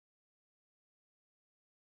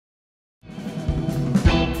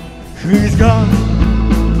she's gone.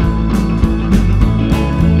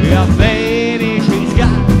 Yeah, baby, she's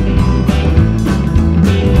gone.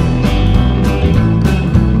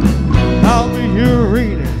 I'll be your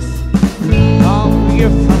readers, I'll be your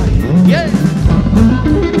fire, yeah.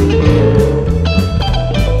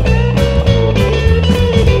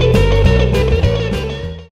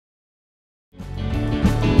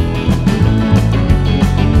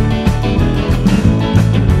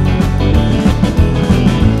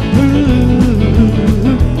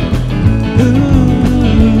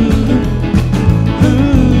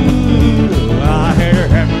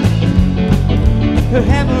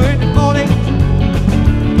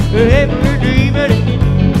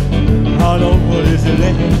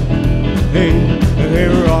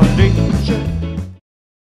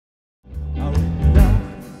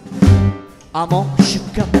 I'm on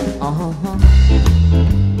sugar,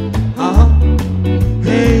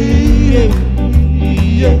 hey,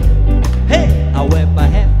 hey, hey. I wear my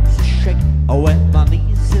hands to shake, I wear my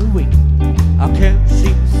knees to weak. I can't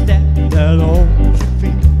seem to stand alone to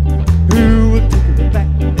feet. Who would take it back?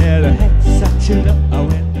 There the head such a look. I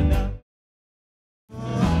went down.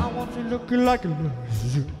 I want to look like a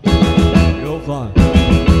loser. You're fine,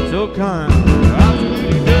 so kind. I'm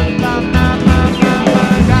really good, my.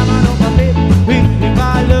 Come on over, baby, be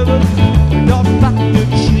my lover. Don't fuck the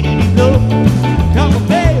shitty blow. Come on,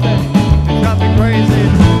 baby, drive me crazy.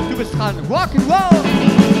 Du bist dran, rock and roll.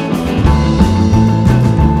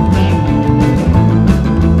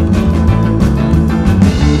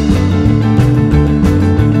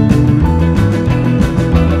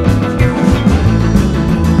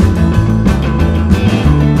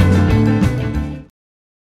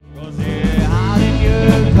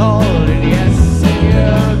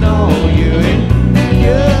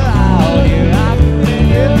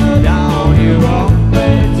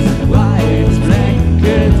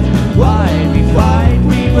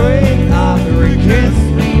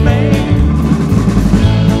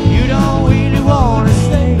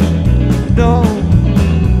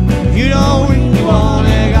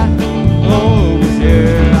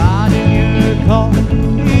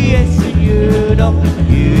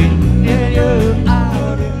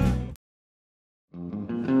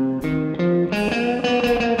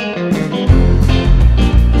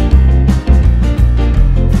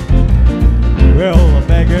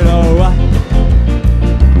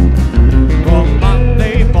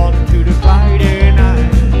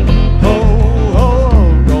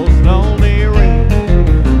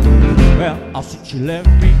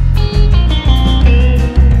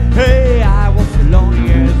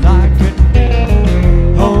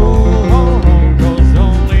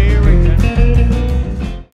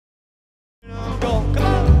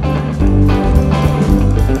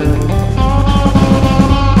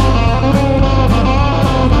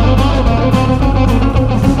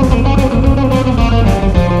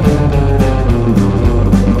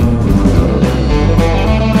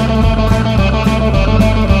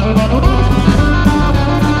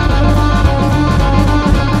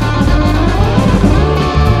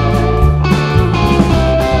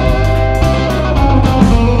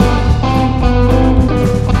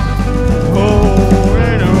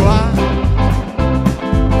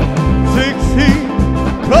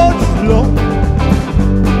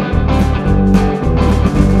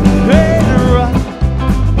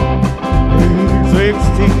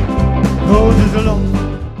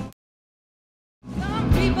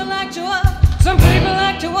 Some people like